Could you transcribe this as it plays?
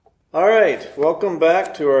All right, welcome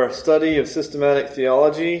back to our study of systematic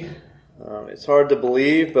theology. It's hard to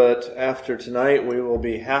believe, but after tonight we will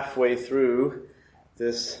be halfway through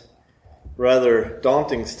this rather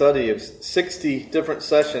daunting study of 60 different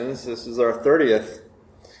sessions. This is our 30th.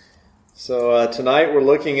 So tonight we're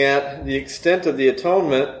looking at the extent of the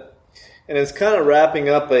atonement, and it's kind of wrapping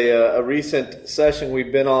up a recent session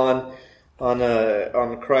we've been on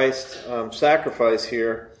Christ's sacrifice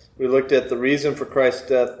here. We looked at the reason for Christ's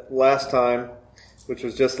death last time, which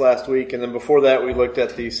was just last week, and then before that we looked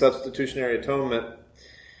at the substitutionary atonement.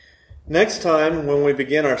 Next time, when we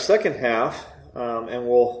begin our second half, and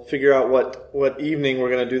we'll figure out what evening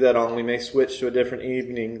we're going to do that on. We may switch to a different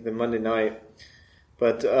evening than Monday night.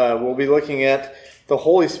 But we'll be looking at the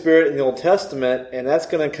Holy Spirit in the Old Testament, and that's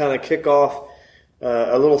going to kind of kick off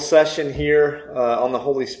a little session here on the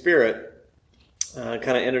Holy Spirit,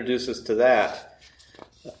 kind of introduce us to that.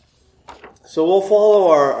 So we'll follow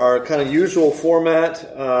our kind of usual format.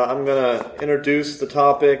 I'm going to introduce the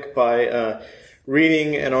topic by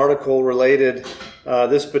reading an article related.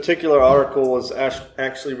 This particular article was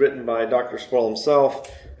actually written by Dr. Sproul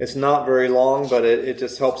himself. It's not very long, but it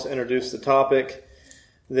just helps introduce the topic.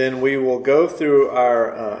 Then we will go through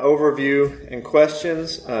our overview and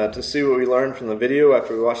questions to see what we learned from the video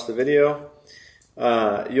after we watch the video.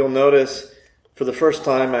 You'll notice for the first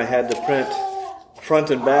time I had to print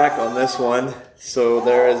front and back on this one, so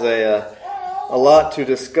there is a lot to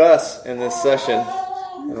discuss in this session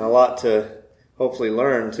and a lot to hopefully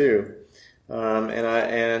learn too.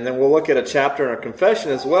 And then we'll look at a chapter in our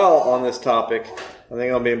confession as well on this topic. I think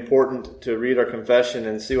it'll be important to read our confession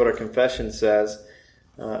and see what our confession says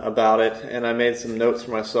about it. And I made some notes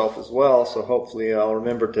for myself as well, so hopefully I'll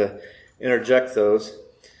remember to interject those.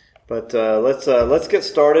 But let's get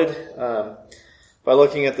started by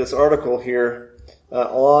looking at this article here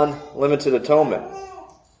on limited atonement.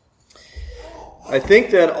 I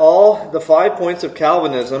think that all the 5 points of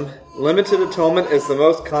Calvinism, limited atonement is the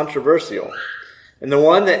most controversial, and the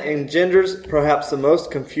one that engenders perhaps the most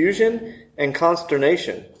confusion and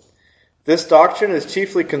consternation. This doctrine is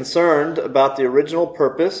chiefly concerned about the original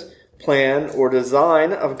purpose, plan, or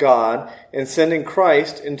design of God in sending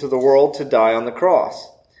Christ into the world to die on the cross.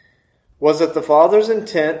 Was it the Father's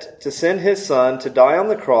intent to send His Son to die on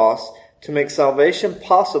the cross to make salvation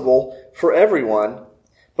possible for everyone,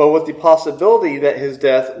 but with the possibility that His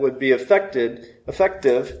death would be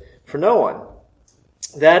effective for no one?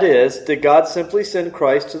 That is, did God simply send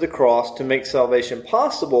Christ to the cross to make salvation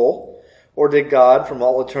possible, or did God from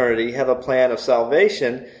all eternity have a plan of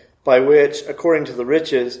salvation by which, according to the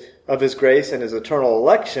riches of His grace and His eternal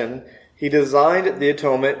election, He designed the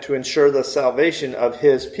atonement to ensure the salvation of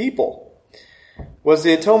His people? Was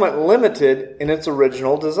the atonement limited in its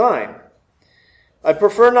original design? I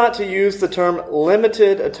prefer not to use the term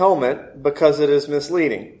limited atonement because it is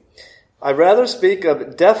misleading. I rather speak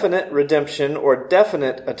of definite redemption or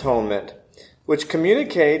definite atonement, which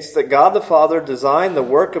communicates that God the Father designed the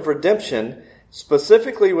work of redemption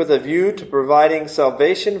specifically with a view to providing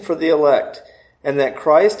salvation for the elect, and that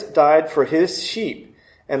Christ died for His sheep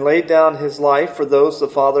and laid down His life for those the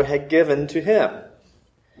Father had given to Him.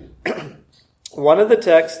 One of the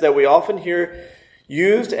texts that we often hear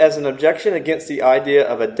used as an objection against the idea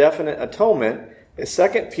of a definite atonement is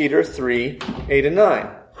 2 Peter 3, 8 and 9.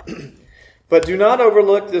 But do not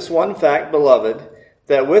overlook this one fact, beloved,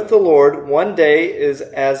 that with the Lord 1 day is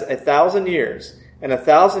as 1,000 years, and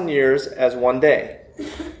 1,000 years as 1 day.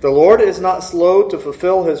 The Lord is not slow to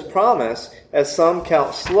fulfill His promise, as some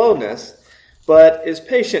count slowness, but is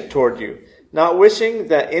patient toward you, not wishing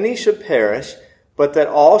that any should perish, but that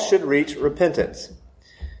all should reach repentance.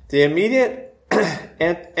 The immediate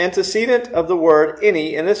antecedent of the word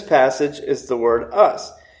any in this passage is the word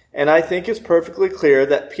us. And I think it's perfectly clear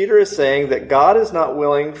that Peter is saying that God is not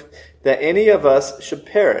willing that any of us should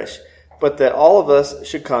perish, but that all of us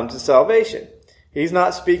should come to salvation. He's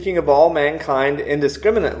not speaking of all mankind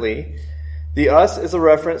indiscriminately. The us is a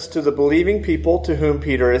reference to the believing people to whom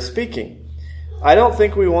Peter is speaking. I don't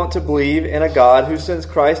think we want to believe in a God who sends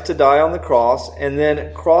Christ to die on the cross and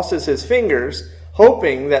then crosses His fingers,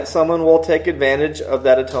 hoping that someone will take advantage of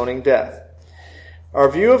that atoning death. Our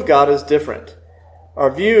view of God is different. Our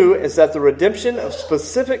view is that the redemption of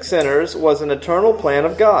specific sinners was an eternal plan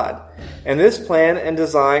of God, and this plan and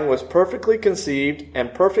design was perfectly conceived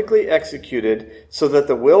and perfectly executed so that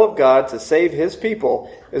the will of God to save His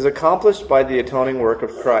people is accomplished by the atoning work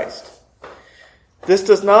of Christ. This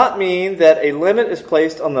does not mean that a limit is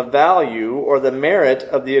placed on the value or the merit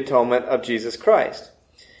of the atonement of Jesus Christ.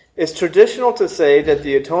 It's traditional to say that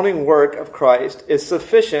the atoning work of Christ is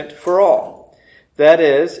sufficient for all. That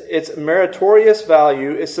is, its meritorious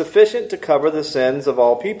value is sufficient to cover the sins of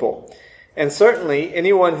all people. And certainly,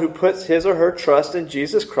 anyone who puts his or her trust in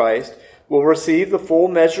Jesus Christ will receive the full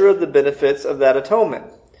measure of the benefits of that atonement.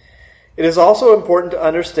 It is also important to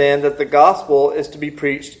understand that the gospel is to be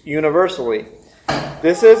preached universally.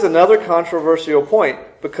 This is another controversial point,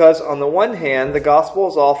 because on the one hand, the gospel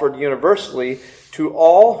is offered universally to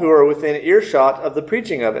all who are within earshot of the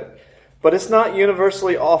preaching of it. But it's not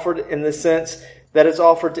universally offered in the sense that it's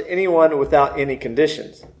offered to anyone without any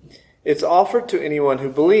conditions. It's offered to anyone who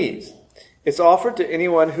believes. It's offered to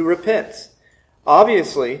anyone who repents.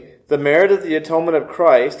 Obviously, the merit of the atonement of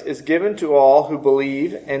Christ is given to all who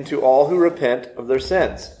believe and to all who repent of their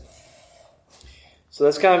sins. So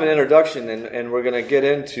that's kind of an introduction, and we're going to get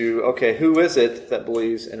into, okay, who is it that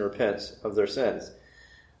believes and repents of their sins?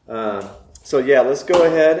 Let's go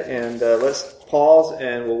ahead and let's pause,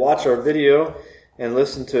 and we'll watch our video and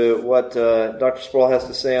listen to what Dr. Sproul has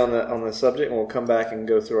to say on the subject, and we'll come back and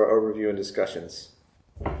go through our overview and discussions.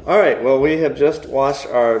 All right, well, we have just watched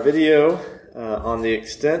our video on the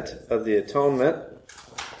extent of the atonement.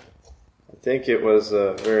 I think it was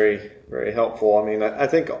very, very helpful. I mean, I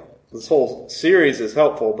think this whole series is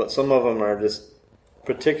helpful, but some of them are just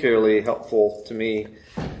particularly helpful to me.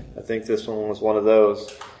 I think this one was one of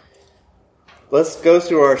those. Let's go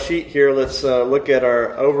through our sheet here. Let's look at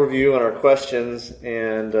our overview and our questions.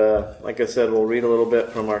 And like I said, we'll read a little bit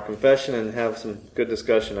from our confession and have some good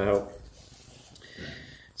discussion, I hope.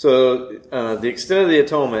 So, the extent of the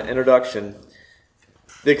atonement, introduction.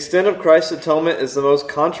 The extent of Christ's atonement is the most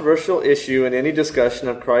controversial issue in any discussion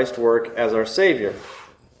of Christ's work as our Savior.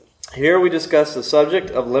 Here we discuss the subject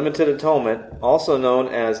of limited atonement, also known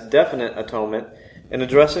as definite atonement, in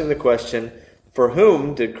addressing the question, for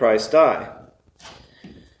whom did Christ die?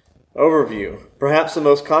 Overview. Perhaps the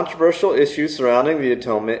most controversial issue surrounding the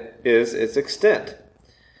atonement is its extent.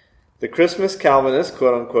 The Christmas Calvinist,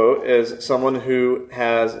 quote-unquote, is someone who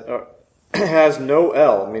has no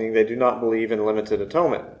L, meaning they do not believe in limited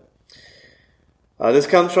atonement. This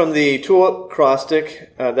comes from the tulip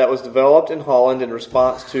acrostic that was developed in Holland in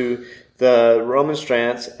response to the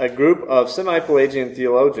Remonstrants, a group of semi-Pelagian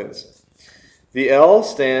theologians. The L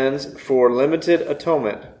stands for limited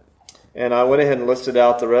atonement. And I went ahead and listed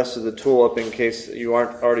out the rest of the tulip in case you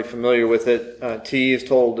aren't already familiar with it. T is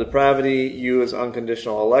total depravity, U is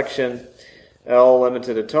unconditional election, L,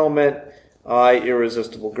 limited atonement, I,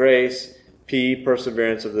 irresistible grace, P,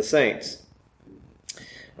 perseverance of the saints.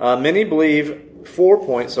 Many believe 4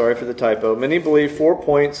 points, sorry for the typo, many believe 4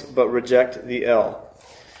 points but reject the L.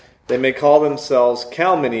 They may call themselves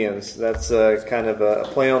Calminians. That's kind of a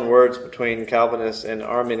play on words between Calvinists and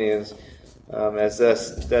Arminians. As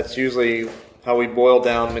that's usually how we boil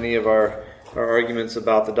down many of our arguments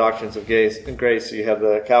about the doctrines of grace. So you have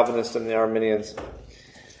the Calvinists and the Arminians.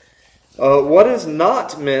 What is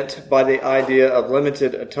not meant by the idea of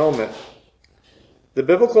limited atonement? The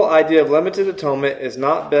biblical idea of limited atonement is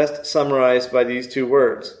not best summarized by these two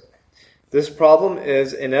words. This problem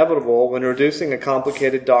is inevitable when reducing a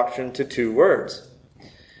complicated doctrine to 2 words.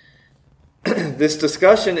 This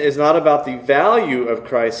discussion is not about the value of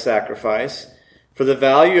Christ's sacrifice, for the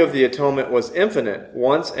value of the atonement was infinite,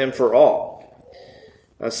 once and for all.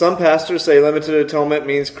 Some pastors say limited atonement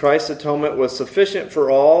means Christ's atonement was sufficient for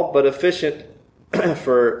all, but efficient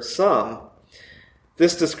for some.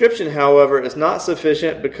 This description, however, is not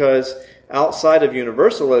sufficient because outside of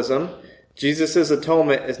universalism, Jesus'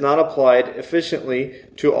 atonement is not applied efficiently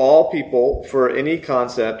to all people for any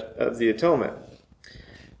concept of the atonement.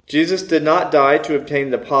 Jesus did not die to obtain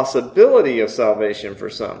the possibility of salvation for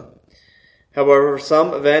some. However,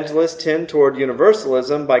 some evangelists tend toward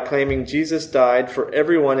universalism by claiming Jesus died for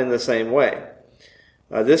everyone in the same way.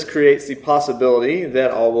 This creates the possibility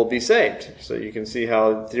that all will be saved. So you can see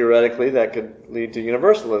how theoretically that could lead to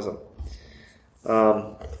universalism.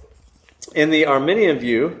 In the Arminian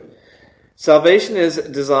view, salvation is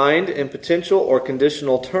designed in potential or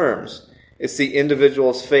conditional terms. It's the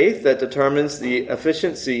individual's faith that determines the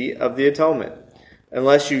efficiency of the atonement.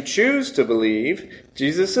 Unless you choose to believe,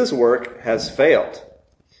 Jesus' work has failed.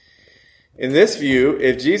 In this view,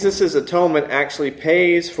 if Jesus' atonement actually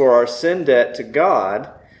pays for our sin debt to God,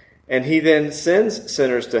 and he then sends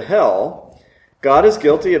sinners to hell, God is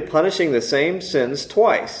guilty of punishing the same sins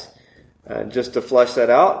twice. Just to flesh that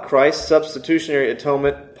out, Christ's substitutionary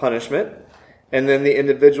atonement punishment, and then the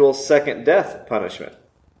individual's second death punishment.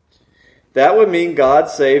 That would mean God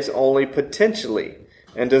saves only potentially,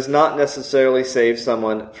 and does not necessarily save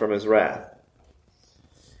someone from his wrath.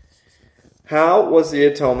 How was the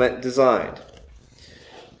atonement designed?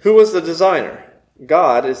 Who was the designer?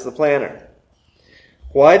 God is the planner.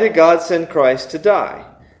 Why did God send Christ to die?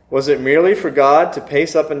 Was it merely for God to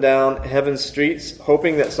pace up and down heaven's streets,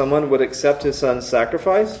 hoping that someone would accept his son's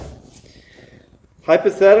sacrifice?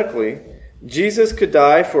 Hypothetically, Jesus could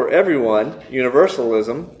die for everyone,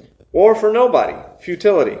 universalism, or for nobody,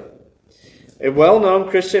 futility. A well-known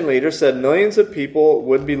Christian leader said millions of people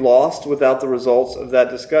would be lost without the results of that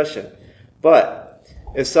discussion. But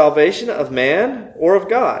is salvation of man or of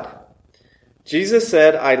God? Jesus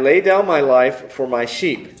said, "I lay down my life for my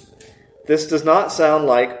sheep." This does not sound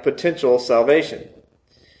like potential salvation.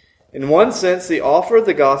 In one sense, the offer of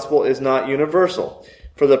the gospel is not universal,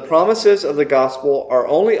 for the promises of the gospel are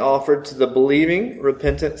only offered to the believing,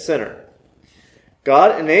 repentant sinner.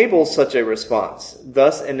 God enables such a response,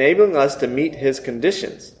 thus enabling us to meet his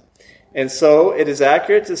conditions. And so it is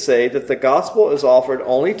accurate to say that the gospel is offered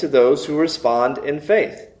only to those who respond in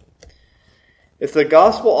faith. If the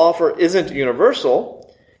gospel offer isn't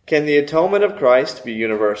universal, can the atonement of Christ be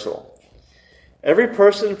universal? Every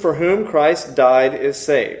person for whom Christ died is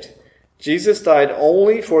saved. Jesus died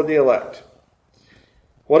only for the elect.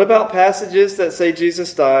 What about passages that say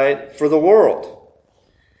Jesus died for the world?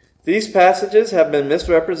 These passages have been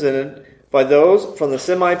misrepresented by those from the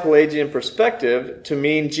semi-Pelagian perspective to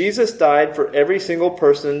mean Jesus died for every single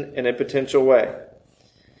person in a potential way.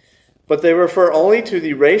 But they refer only to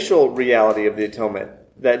the racial reality of the atonement,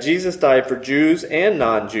 that Jesus died for Jews and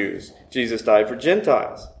non-Jews. Jesus died for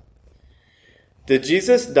Gentiles. Did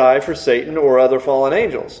Jesus die for Satan or other fallen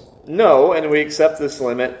angels? No, and we accept this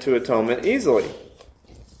limit to atonement easily.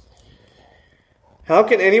 How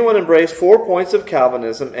can anyone embrace 4 points of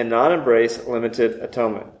Calvinism and not embrace limited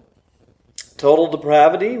atonement? Total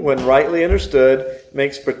depravity, when rightly understood,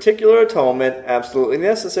 makes particular atonement absolutely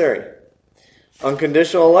necessary.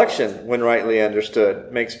 Unconditional election, when rightly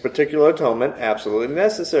understood, makes particular atonement absolutely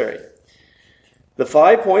necessary. The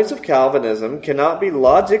 5 points of Calvinism cannot be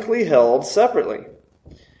logically held separately.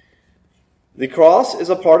 The cross is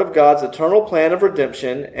a part of God's eternal plan of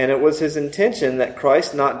redemption, and it was his intention that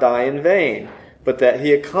Christ not die in vain, but that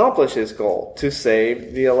he accomplish his goal, to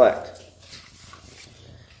save the elect.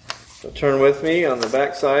 So turn with me on the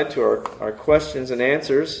backside to our questions and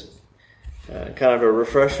answers. Kind of a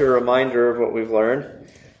refresher reminder of what we've learned.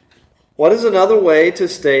 What is another way to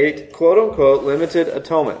state, quote-unquote, limited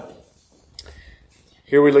atonement?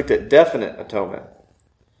 Here we looked at definite atonement.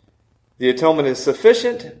 The atonement is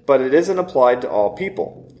sufficient, but it isn't applied to all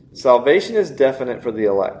people. Salvation is definite for the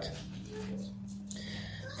elect.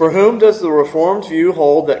 For whom does the Reformed view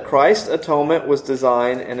hold that Christ's atonement was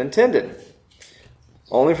designed and intended?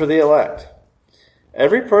 Only for the elect.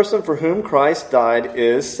 Every person for whom Christ died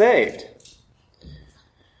is saved.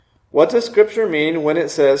 What does Scripture mean when it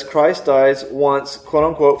says Christ dies once,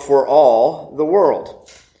 quote-unquote, for all the world?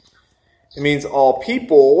 It means all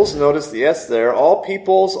peoples, notice the S there, all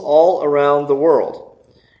peoples all around the world.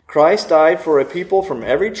 Christ died for a people from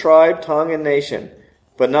every tribe, tongue, and nation,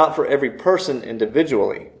 but not for every person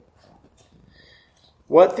individually.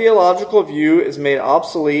 What theological view is made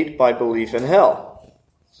obsolete by belief in hell?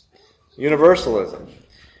 Universalism.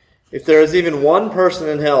 If there is even one person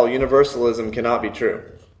in hell, universalism cannot be true.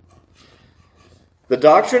 The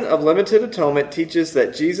doctrine of limited atonement teaches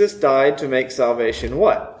that Jesus died to make salvation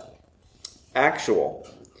what? Actual.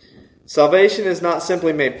 Salvation is not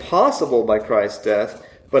simply made possible by Christ's death,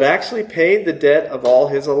 but actually paid the debt of all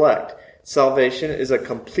his elect. Salvation is a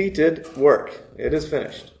completed work. It is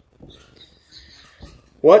finished.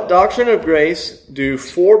 What doctrine of grace do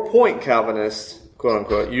 4-point Calvinists,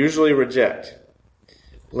 quote-unquote, usually reject?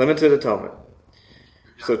 Limited atonement.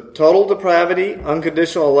 So total depravity,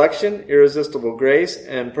 unconditional election, irresistible grace,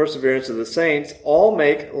 and perseverance of the saints all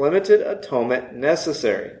make limited atonement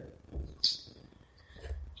necessary.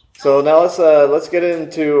 So now let's get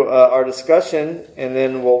into our discussion, and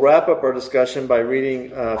then we'll wrap up our discussion by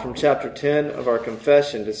reading from chapter 10 of our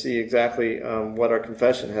confession to see exactly what our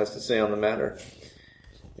confession has to say on the matter.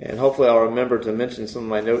 And hopefully I'll remember to mention some of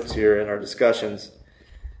my notes here in our discussions.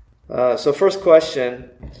 So first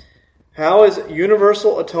question, how is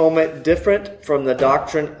universal atonement different from the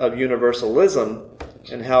doctrine of universalism,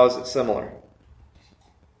 and how is it similar?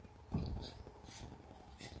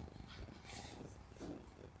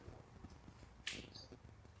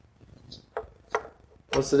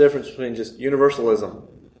 What's the difference between just universalism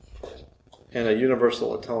and a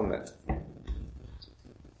universal atonement?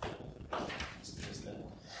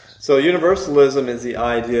 So universalism is the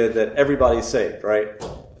idea that everybody's saved, right?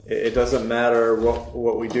 It doesn't matter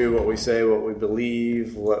what we do, what we say, what we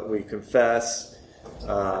believe, what we confess.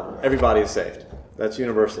 Everybody is saved. That's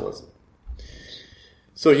universalism.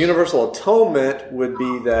 So universal atonement would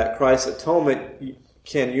be that Christ's atonement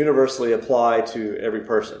can universally apply to every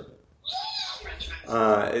person.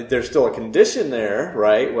 There's still a condition there,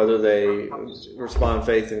 right? Whether they respond in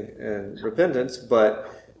faith and repentance, but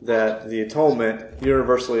that the atonement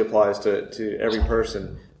universally applies to every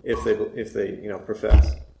person if they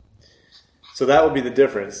profess. So that would be the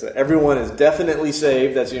difference. Everyone is definitely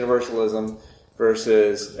saved. That's universalism.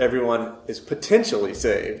 Versus everyone is potentially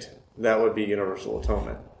saved. That would be universal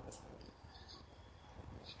atonement.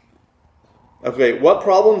 Okay, what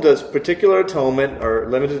problem does particular atonement, or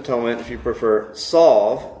limited atonement, if you prefer,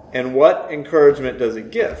 solve, and what encouragement does it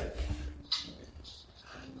give?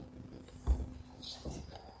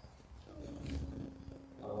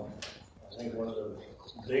 I think one of the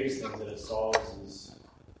biggest things that it solves is,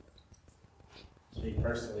 to me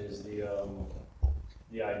personally, is the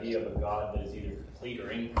idea of a God that is either complete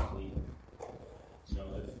or incomplete.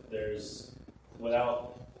 If there's,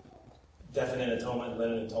 without definite atonement,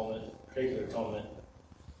 limited atonement, particular atonement,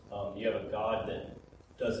 you have a God that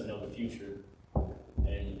doesn't know the future,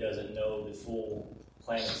 and he doesn't know the full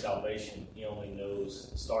plan of salvation. He only knows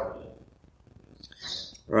the start of it.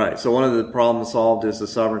 Right. So one of the problems solved is the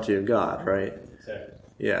sovereignty of God, right? Exactly.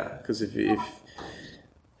 Yeah, because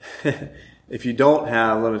if you don't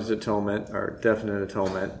have limited atonement or definite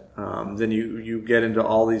atonement, then you get into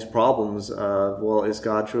all these problems of, well, is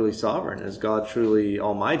God truly sovereign? Is God truly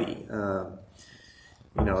almighty?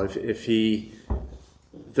 If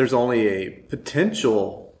there's only a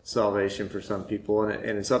potential salvation for some people,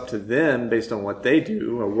 and it's up to them based on what they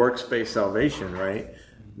do, a works-based salvation, right?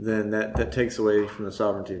 Then that takes away from the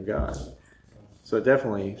sovereignty of God. So it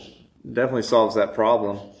definitely solves that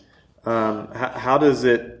problem. How does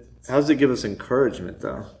it give us encouragement,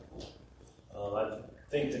 though? I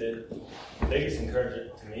think that the biggest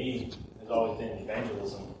encouragement to me has always been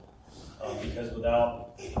evangelism, because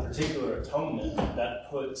without particular atonement, that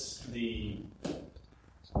puts the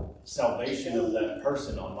salvation of that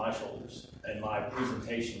person on my shoulders, and my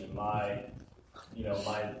presentation and my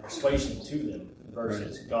persuasion to them,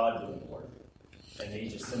 versus God doing the work, and me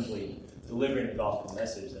just simply delivering the gospel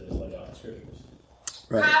message that is laid out in Scriptures.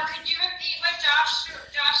 Right. Could you repeat what Josh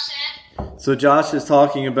said? So Josh is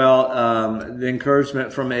talking about the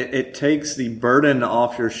encouragement from it. It takes the burden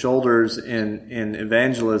off your shoulders in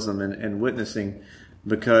evangelism and witnessing,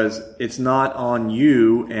 because it's not on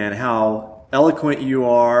you and how eloquent you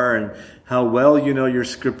are and how well you know your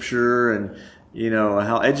Scripture and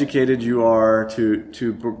how educated you are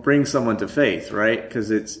to bring someone to faith, right?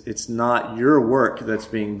 Because it's not your work that's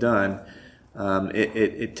being done.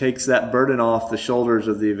 It takes that burden off the shoulders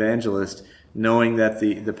of the evangelist, knowing that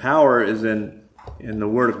the power is in the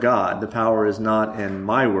Word of God. The power is not in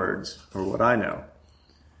my words or what I know.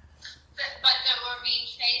 But that we're being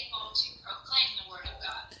faithful to proclaim the Word of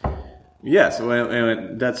God. Yes,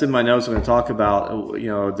 and that's in my notes. I'm going to talk about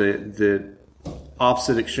the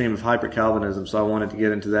opposite extreme of hyper-Calvinism, so I wanted to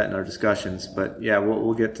get into that in our discussions. But yeah,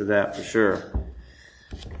 we'll get to that for sure.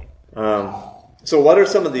 So what are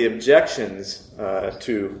some of the objections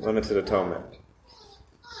to limited atonement?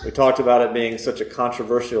 We talked about it being such a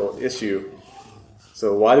controversial issue.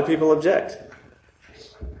 So why do people object?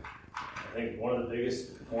 I think one of the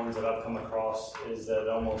biggest ones that I've come across is that it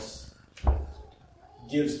almost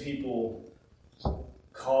gives people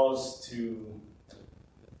cause to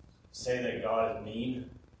say that God is mean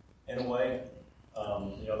in a way.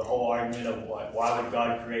 The whole argument of why would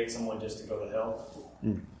God create someone just to go to hell?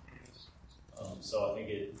 Mm. So I think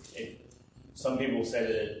it some people say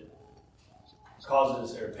that it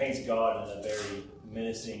causes or paints God in a very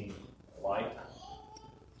menacing light,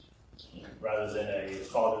 rather than a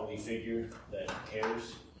fatherly figure that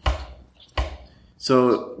cares.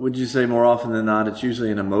 So would you say more often than not it's usually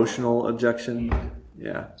an emotional objection?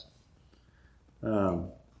 Yeah. I've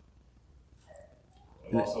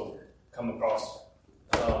also come across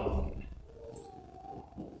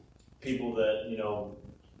people that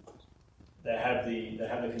that have the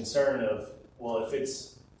concern of, well, if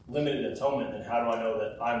it's limited atonement, then how do I know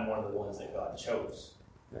that I'm one of the ones that God chose?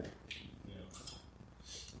 Right.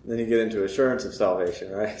 Then you get into assurance of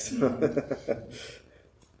salvation, right?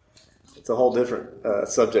 It's a whole different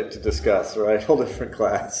subject to discuss, right? Whole different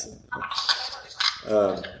class.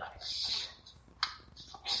 Kyle,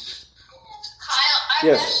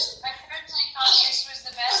 yes. I personally thought this was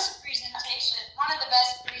the best presentation, one of the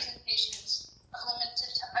best presentations of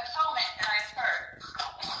limited atonement that I've heard.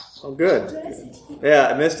 Oh, good.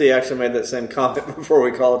 Yeah, Misty actually made that same comment before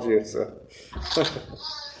we called you. So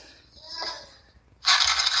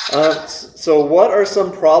what are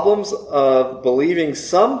some problems of believing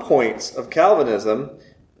some points of Calvinism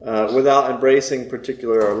without embracing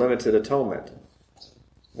particular or limited atonement?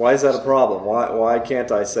 Why is that a problem? Why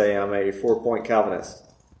can't I say I'm a 4-point Calvinist?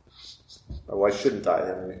 Or why shouldn't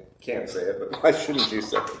I? I mean, I can't say it, but why shouldn't you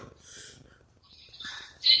say it?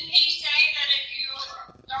 Didn't he say that if you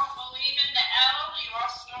don't believe in the L, you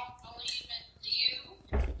also don't believe in the U?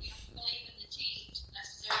 You don't believe in the T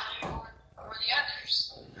necessarily, or the others,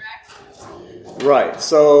 correct? Right.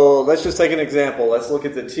 So let's just take an example. Let's look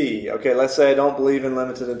at the T. Okay, let's say I don't believe in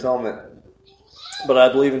limited atonement, but I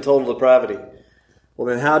believe in total depravity. Well,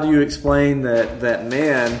 then how do you explain that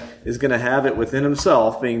man is going to have it within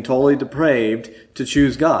himself, being totally depraved, to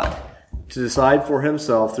choose God, to decide for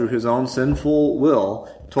himself through his own sinful will,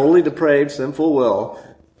 totally depraved, sinful will,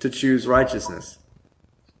 to choose righteousness?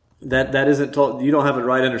 That isn't. You don't have a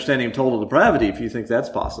right understanding of total depravity if you think that's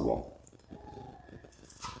possible.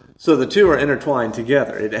 So the two are intertwined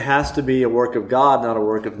together. It has to be a work of God, not a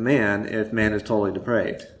work of man, if man is totally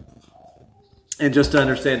depraved. And just to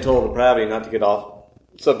understand total depravity, not to get off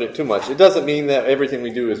subject too much, it doesn't mean that everything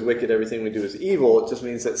we do is wicked, everything we do is evil. It just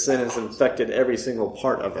means that sin has infected every single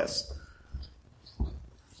part of us.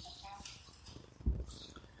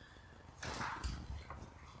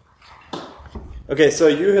 Okay, so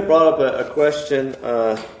you had brought up a question,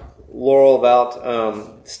 Laurel,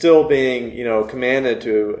 about still being, commanded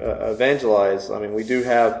to evangelize. I mean, we do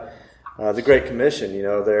have the Great Commission,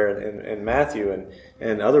 there in Matthew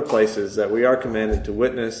and other places that we are commanded to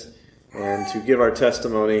witness and to give our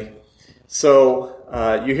testimony.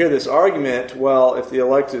 So you hear this argument, well, if the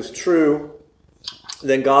elect is true,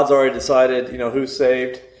 then God's already decided, who's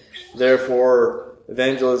saved. Therefore,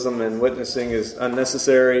 evangelism and witnessing is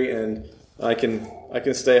unnecessary, and I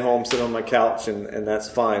can stay home, sit on my couch, and that's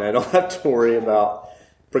fine. I don't have to worry about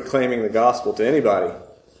proclaiming the gospel to anybody.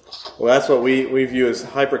 Well, that's what we view as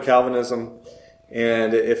hyper-Calvinism,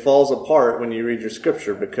 and it falls apart when you read your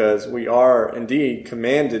scripture, because we are indeed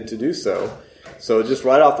commanded to do so. So just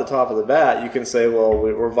right off the top of the bat, you can say, well,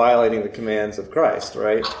 we're violating the commands of Christ,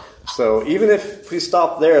 right? So even if we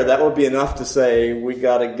stop there, that would be enough to say we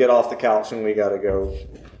got to get off the couch and we got to go,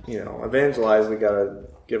 evangelize. We got to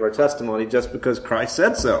give our testimony just because Christ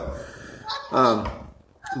said so.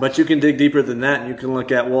 But you can dig deeper than that, and you can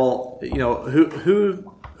look at, well,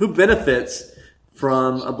 who benefits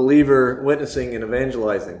from a believer witnessing and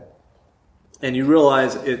evangelizing? And you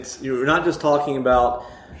realize you're not just talking about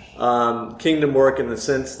kingdom work in the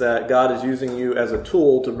sense that God is using you as a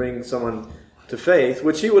tool to bring someone to faith,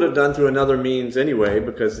 which he would have done through another means anyway,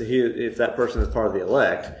 because if that person is part of the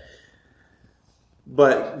elect.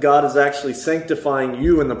 But God is actually sanctifying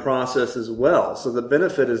you in the process as well. So the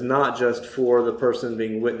benefit is not just for the person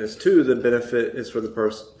being witnessed to, the benefit is for the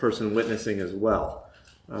person witnessing as well.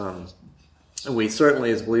 And we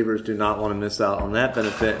certainly as believers do not want to miss out on that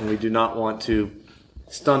benefit, and we do not want to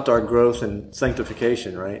stunt our growth and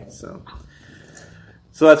sanctification, right? So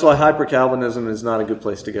that's why hyper-Calvinism is not a good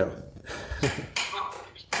place to go. So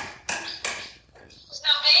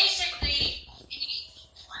basically,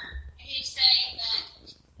 he's saying that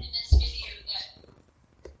in this video that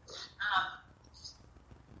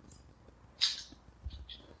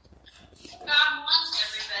God wants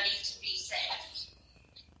everybody to be saved.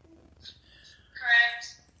 Correct?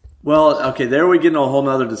 Well, okay, there we get into a whole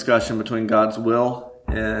other discussion between God's will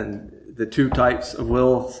and the two types of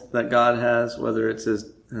wills that God has, whether it's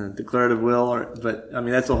his declarative will, but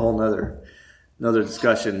that's a whole another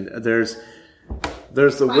discussion. There's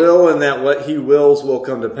the will, and that what he wills will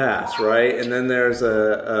come to pass, right? And then there's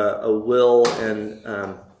a will, and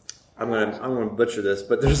I'm gonna butcher this,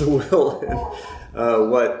 but there's a will in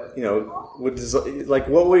what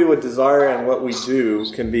what we would desire and what we do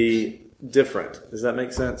can be different. Does that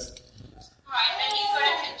make sense? Right, and you put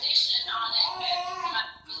a condition on it if you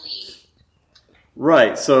must believe.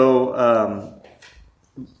 Right. So,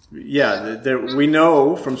 we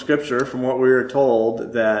know from Scripture, from what we were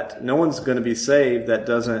told, that no one's going to be saved that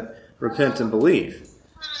doesn't repent and believe.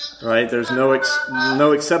 Right? There's no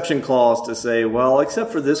exception clause to say, well,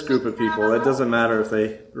 except for this group of people, it doesn't matter if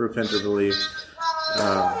they repent or believe.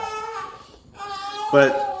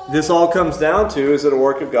 But this all comes down to, is it a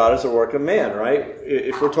work of God or is it a work of man, right?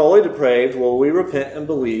 If we're totally depraved, will we repent and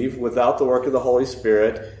believe without the work of the Holy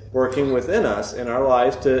Spirit working within us in our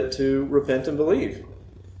lives to repent and believe?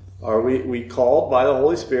 Are we called by the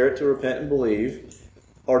Holy Spirit to repent and believe,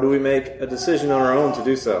 or do we make a decision on our own to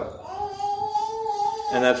do so?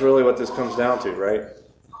 And that's really what this comes down to, right?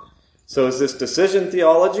 So is this decision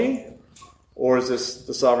theology, or is this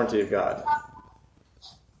the sovereignty of God?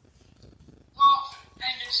 Well,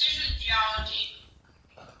 and decision theology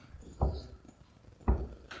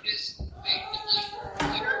is basically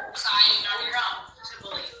you're deciding on your own to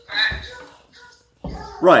believe, correct?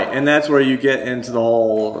 Right, and that's where you get into the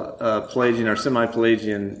whole Pelagian or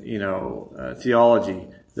semi-Pelagian, theology,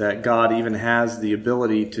 that God even has the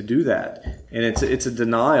ability to do that. And it's a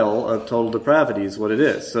denial of total depravity is what it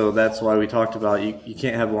is. So that's why we talked about you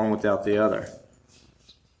can't have one without the other.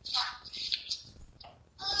 So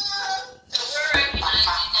we're recognizing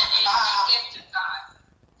that it's a gift of God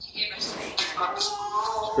to give us free.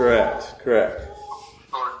 Correct.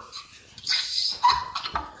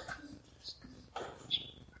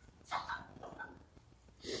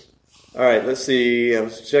 All right, let's see. I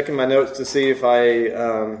was checking my notes to see if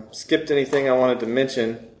I skipped anything I wanted to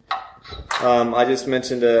mention. I just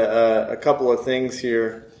mentioned a couple of things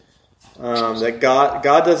here. That God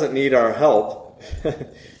doesn't need our help.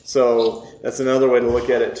 So that's another way to look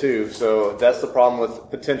at it too. So that's the problem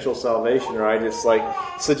with potential salvation, right? It's like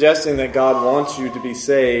suggesting that God wants you to be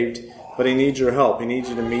saved, but He needs your help. He needs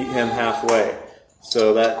you to meet Him halfway.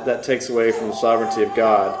 So that takes away from the sovereignty of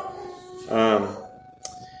God.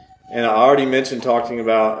 And I already mentioned talking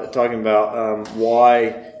about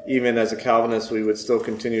why, even as a Calvinist, we would still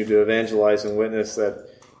continue to evangelize and witness. That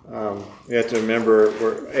you have to remember,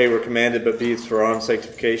 we're commanded, but B, it's for our own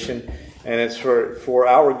sanctification, and it's for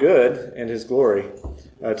our good and His glory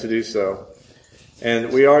to do so. And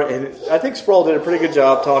I think Sproul did a pretty good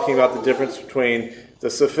job talking about the difference between the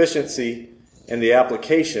sufficiency and the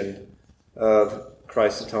application of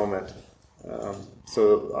Christ's atonement.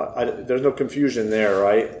 So there's no confusion there,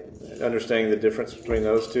 right? Understanding the difference between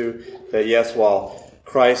those two. That yes, while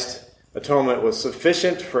Christ's atonement was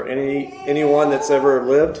sufficient for anyone that's ever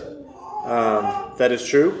lived, that is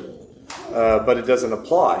true, but it doesn't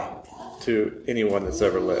apply to anyone that's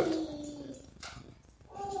ever lived.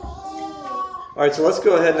 All right, so let's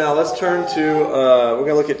go ahead now. Let's turn to, we're going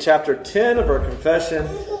to look at chapter 10 of our confession.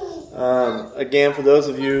 Again, for those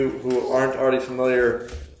of you who aren't already familiar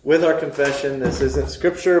with our confession, this isn't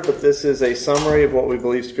Scripture, but this is a summary of what we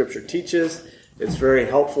believe Scripture teaches. It's very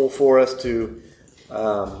helpful for us to,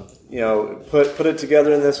 put it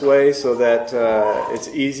together in this way so that it's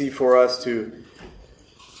easy for us to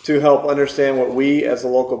help understand what we as a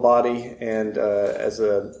local body and as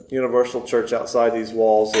a universal church outside these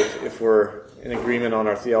walls, if we're in agreement on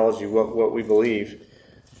our theology, what we believe,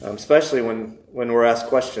 especially when we're asked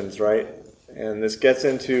questions, right? And this gets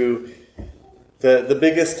into the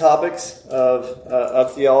biggest topics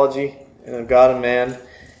of theology and of God and man.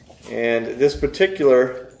 And this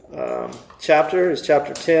particular chapter is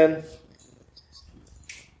chapter 10,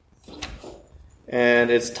 and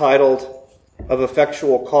it's titled Of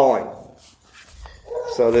Effectual Calling.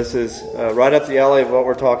 So this is right up the alley of what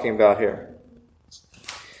we're talking about here.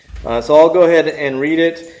 So I'll go ahead and read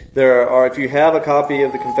it. If you have a copy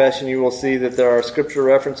of the confession, you will see that there are scripture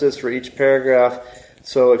references for each paragraph.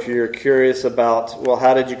 So if you're curious about, well,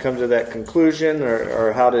 how did you come to that conclusion,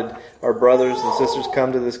 or how did our brothers and sisters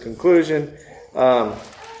come to this conclusion,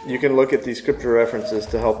 you can look at these scripture references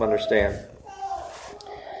to help understand.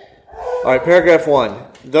 All right, paragraph 1.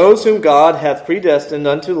 Those whom God hath predestined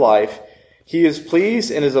unto life, He is pleased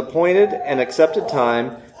in His appointed and accepted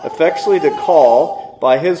time effectually to call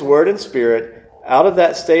by His word and Spirit out of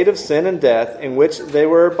that state of sin and death in which they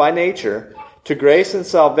were by nature, to grace and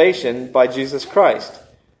salvation by Jesus Christ,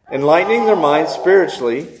 enlightening their minds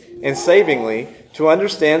spiritually and savingly to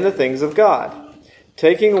understand the things of God,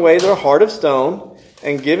 taking away their heart of stone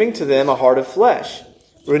and giving to them a heart of flesh,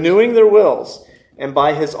 renewing their wills, and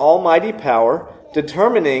by His almighty power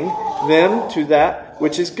determining them to that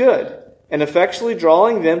which is good, and effectually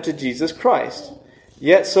drawing them to Jesus Christ.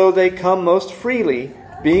 Yet so they come most freely,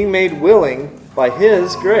 being made willing by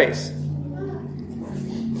His grace.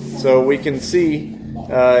 So we can see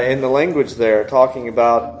in the language there, talking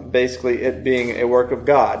about basically it being a work of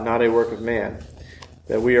God, not a work of man,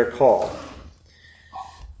 that we are called.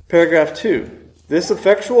 Paragraph 2. This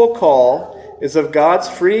effectual call is of God's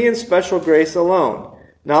free and special grace alone,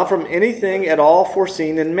 not from anything at all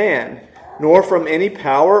foreseen in man, nor from any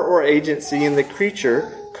power or agency in the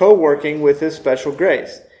creature co-working with His special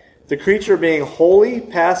grace, the creature being wholly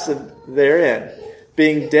passive therein,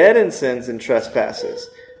 being dead in sins and trespasses,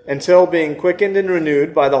 until being quickened and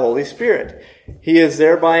renewed by the Holy Spirit, he is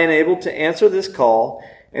thereby enabled to answer this call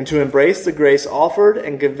and to embrace the grace offered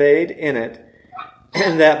and conveyed in it,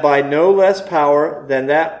 and that by no less power than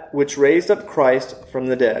that which raised up Christ from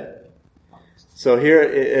the dead. So here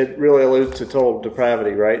it really alludes to total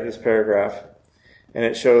depravity, right, this paragraph. And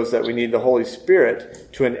it shows that we need the Holy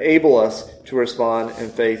Spirit to enable us to respond in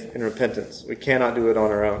faith and repentance. We cannot do it on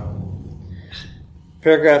our own.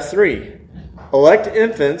 Paragraph 3. Elect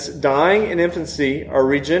infants dying in infancy are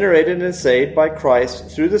regenerated and saved by Christ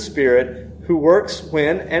through the Spirit who works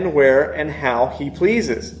when and where and how he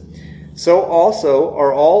pleases. So also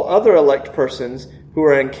are all other elect persons who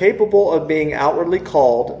are incapable of being outwardly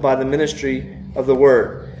called by the ministry of the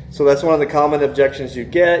word. So that's one of the common objections you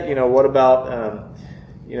get. What about,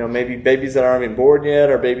 maybe babies that aren't even born yet,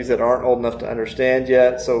 or babies that aren't old enough to understand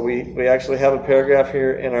yet. So we actually have a paragraph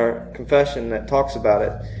here in our confession that talks about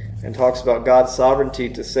it, and talks about God's sovereignty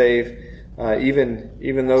to save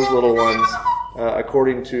even those little ones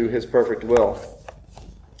according to his perfect will.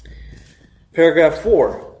 Paragraph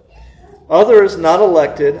 4. Others not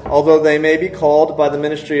elected, although they may be called by the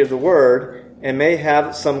ministry of the word, and may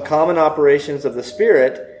have some common operations of the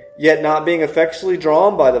Spirit, yet not being effectually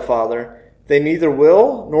drawn by the Father, they neither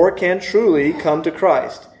will nor can truly come to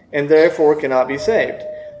Christ, and therefore cannot be saved.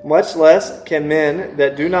 Much less can men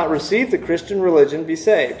that do not receive the Christian religion be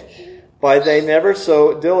saved. Be they never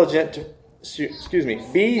so diligent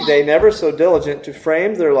to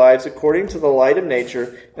frame their lives according to the light of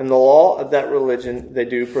nature and the law of that religion they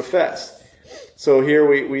do profess. So here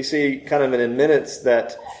we see kind of an admittance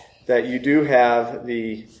that you do have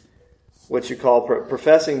the what you call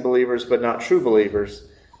professing believers but not true believers,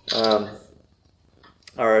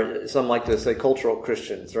 or some like to say cultural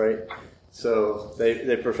Christians, right? So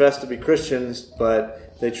they profess to be Christians,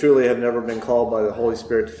 but they truly have never been called by the Holy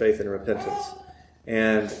Spirit to faith and repentance.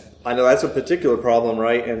 And I know that's a particular problem,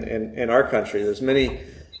 right, in our country. There's many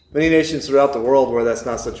nations throughout the world where that's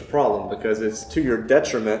not such a problem, because it's to your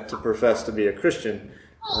detriment to profess to be a Christian.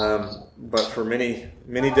 But for many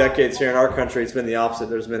decades here in our country, it's been the opposite.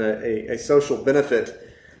 There's been a social benefit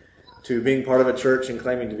to being part of a church and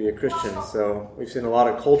claiming to be a Christian. So we've seen a lot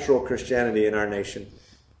of cultural Christianity in our nation.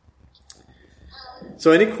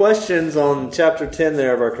 So any questions on chapter 10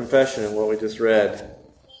 there of our confession and what we just read?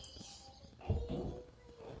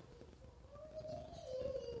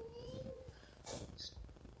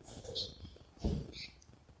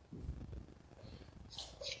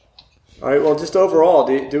 All right, well, just overall,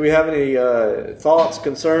 do we have any thoughts,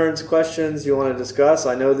 concerns, questions you want to discuss?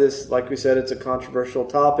 I know this, like we said, it's a controversial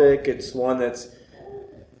topic. It's one that's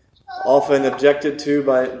often objected to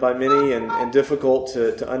by many and difficult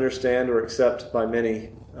to understand or accept by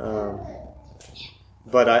many.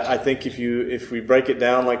 But I think if we break it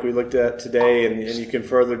down like we looked at today, and you can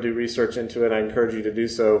further do research into it, I encourage you to do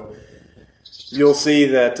so, you'll see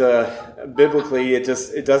that biblically it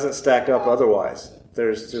doesn't stack up otherwise.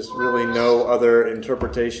 There's just really no other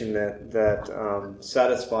interpretation that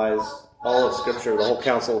satisfies all of Scripture, the whole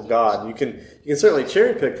counsel of God. You can certainly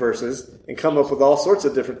cherry pick verses and come up with all sorts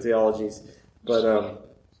of different theologies, but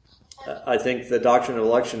I think the doctrine of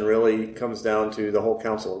election really comes down to the whole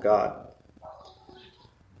counsel of God.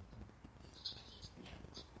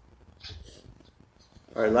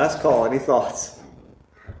 All right, last call. Any thoughts?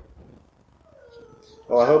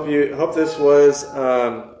 Well, I hope this was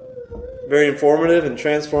very informative and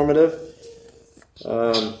transformative.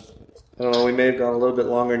 I don't know, we may have gone a little bit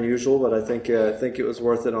longer than usual, but I think it was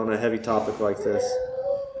worth it on a heavy topic like this.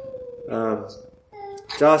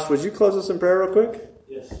 Josh, would you close us in prayer real quick?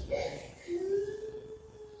 Yes.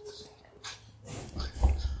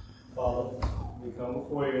 Father, we come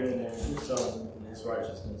before you in the name of your Son and his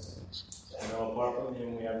righteousness. And apart from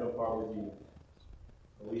him, we have no part with you.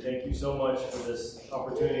 We thank you so much for this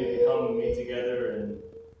opportunity to come and meet together and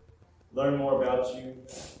learn more about you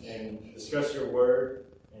and discuss your word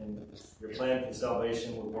and your plan for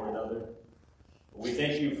salvation with one another. We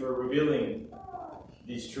thank you for revealing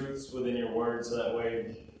these truths within your word, so that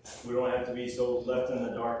way we don't have to be so left in the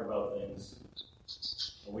dark about things.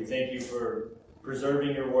 We thank you for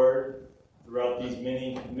preserving your word throughout these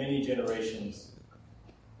many generations.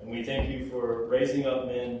 And we thank you for raising up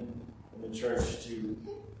men in the church to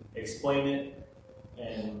explain it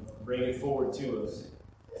and bring it forward to us.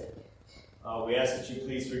 We ask that you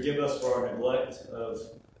please forgive us for our neglect of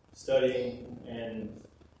studying and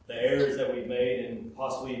the errors that we've made and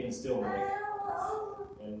possibly even still make.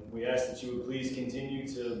 And we ask that you would please continue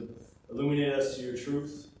to illuminate us to your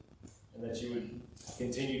truth, and that you would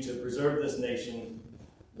continue to preserve this nation,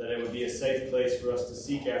 that it would be a safe place for us to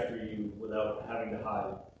seek after you without having to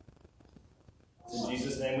hide. It's in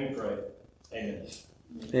Jesus' name we pray. Amen.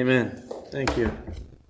 Amen. Thank you.